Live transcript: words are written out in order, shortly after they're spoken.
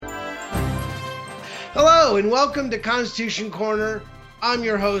Hello and welcome to Constitution Corner. I'm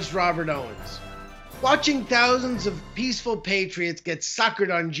your host, Robert Owens. Watching thousands of peaceful patriots get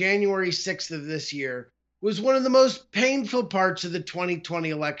suckered on January 6th of this year was one of the most painful parts of the 2020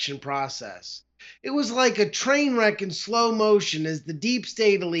 election process. It was like a train wreck in slow motion as the deep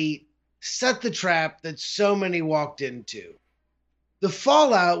state elite set the trap that so many walked into. The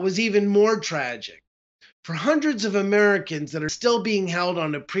fallout was even more tragic. For hundreds of Americans that are still being held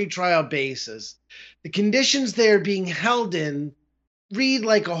on a pretrial basis, the conditions they are being held in read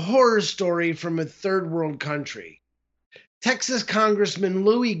like a horror story from a third world country. Texas Congressman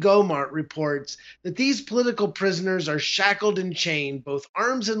Louis Gohmert reports that these political prisoners are shackled and chained, both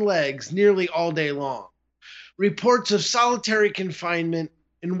arms and legs, nearly all day long. Reports of solitary confinement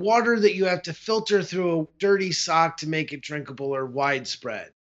and water that you have to filter through a dirty sock to make it drinkable are widespread.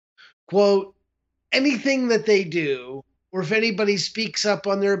 Quote, anything that they do, or if anybody speaks up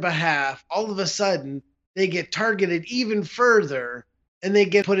on their behalf, all of a sudden they get targeted even further and they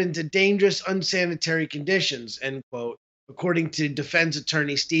get put into dangerous, unsanitary conditions, end quote, according to defense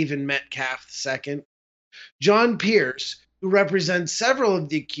attorney Stephen Metcalf II. John Pierce, who represents several of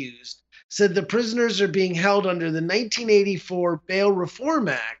the accused, said the prisoners are being held under the 1984 Bail Reform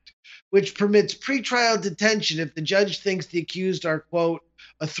Act, which permits pretrial detention if the judge thinks the accused are, quote,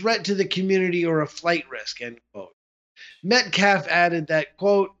 a threat to the community or a flight risk, end quote. Metcalf added that,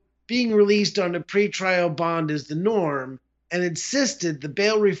 quote, being released on a pretrial bond is the norm, and insisted the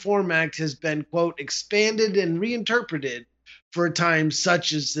Bail Reform Act has been, quote, expanded and reinterpreted for a time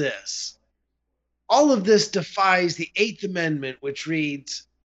such as this. All of this defies the Eighth Amendment, which reads,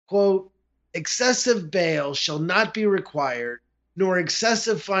 quote, excessive bail shall not be required, nor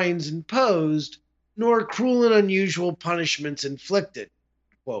excessive fines imposed, nor cruel and unusual punishments inflicted,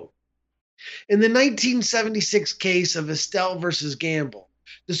 quote. In the 1976 case of Estelle versus Gamble,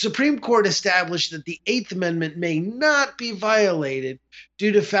 the Supreme Court established that the Eighth Amendment may not be violated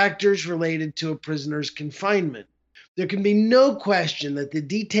due to factors related to a prisoner's confinement. There can be no question that the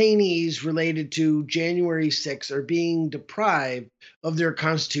detainees related to January 6th are being deprived of their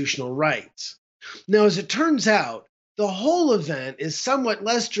constitutional rights. Now, as it turns out, the whole event is somewhat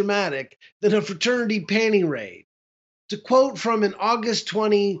less dramatic than a fraternity panty raid. To quote from an August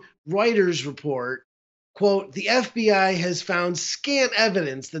 20 Reuters report, quote, the FBI has found scant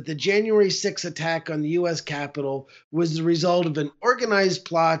evidence that the January 6th attack on the U.S. Capitol was the result of an organized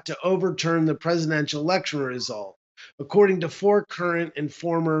plot to overturn the presidential election result, according to 4 current and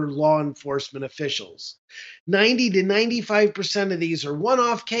former law enforcement officials. 90 to 95% of these are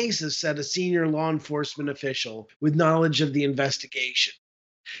one-off cases, said a senior law enforcement official with knowledge of the investigation.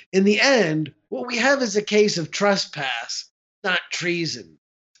 In the end, what we have is a case of trespass, not treason.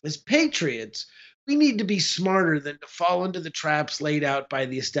 As patriots, we need to be smarter than to fall into the traps laid out by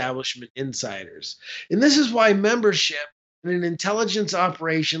the establishment insiders. And this is why membership in an intelligence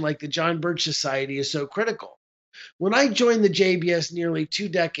operation like the John Birch Society is so critical. When I joined the JBS nearly 2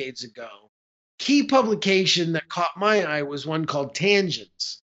 decades ago, key publication that caught my eye was one called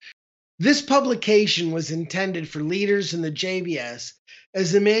Tangents. This publication was intended for leaders in the JBS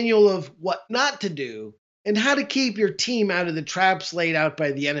as a manual of what not to do and how to keep your team out of the traps laid out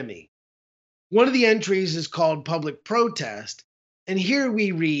by the enemy. One of the entries is called Public Protest, and here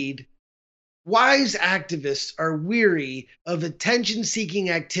we read, wise activists are weary of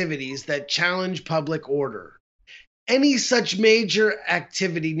attention-seeking activities that challenge public order. Any such major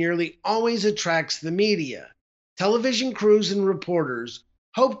activity nearly always attracts the media. Television crews and reporters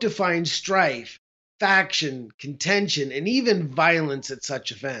hope to find strife, faction, contention, and even violence at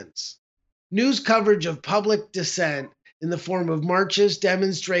such events. News coverage of public dissent in the form of marches,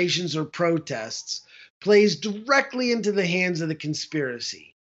 demonstrations, or protests plays directly into the hands of the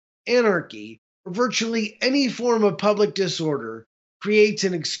conspiracy. Anarchy, or virtually any form of public disorder, creates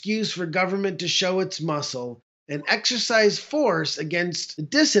an excuse for government to show its muscle and exercise force against the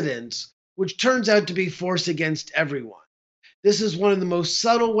dissidents, which turns out to be force against everyone. This is one of the most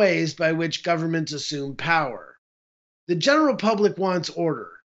subtle ways by which governments assume power. The general public wants order,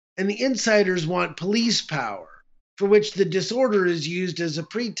 and the insiders want police power, for which the disorder is used as a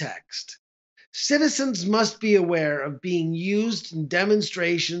pretext. Citizens must be aware of being used in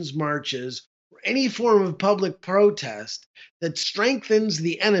demonstrations, marches, or any form of public protest that strengthens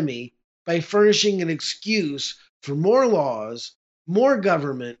the enemy by furnishing an excuse for more laws, more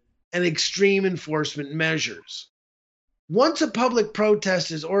government, and extreme enforcement measures. Once a public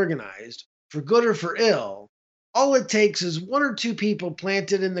protest is organized, for good or for ill, all it takes is 1 or 2 people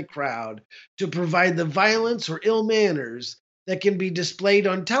planted in the crowd to provide the violence or ill manners that can be displayed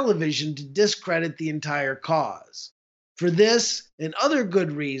on television to discredit the entire cause. For this and other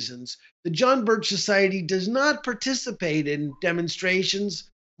good reasons, the John Birch Society does not participate in demonstrations,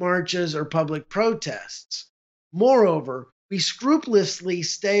 marches, or public protests. Moreover, we scrupulously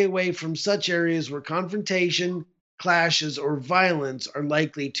stay away from such areas where confrontation, clashes, or violence are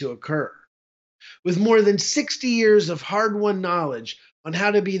likely to occur. With more than 60 years of hard-won knowledge on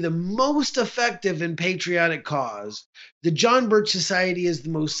how to be the most effective in patriotic cause, the John Birch Society is the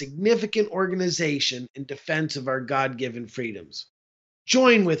most significant organization in defense of our God-given freedoms.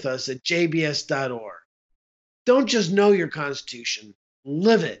 Join with us at jbs.org. Don't just know your Constitution,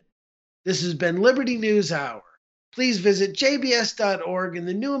 live it. This has been Liberty News Hour. Please visit jbs.org and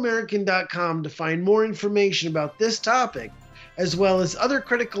thenewamerican.com to find more information about this topic, as well as other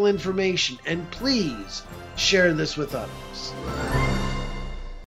critical information, and please share this with others.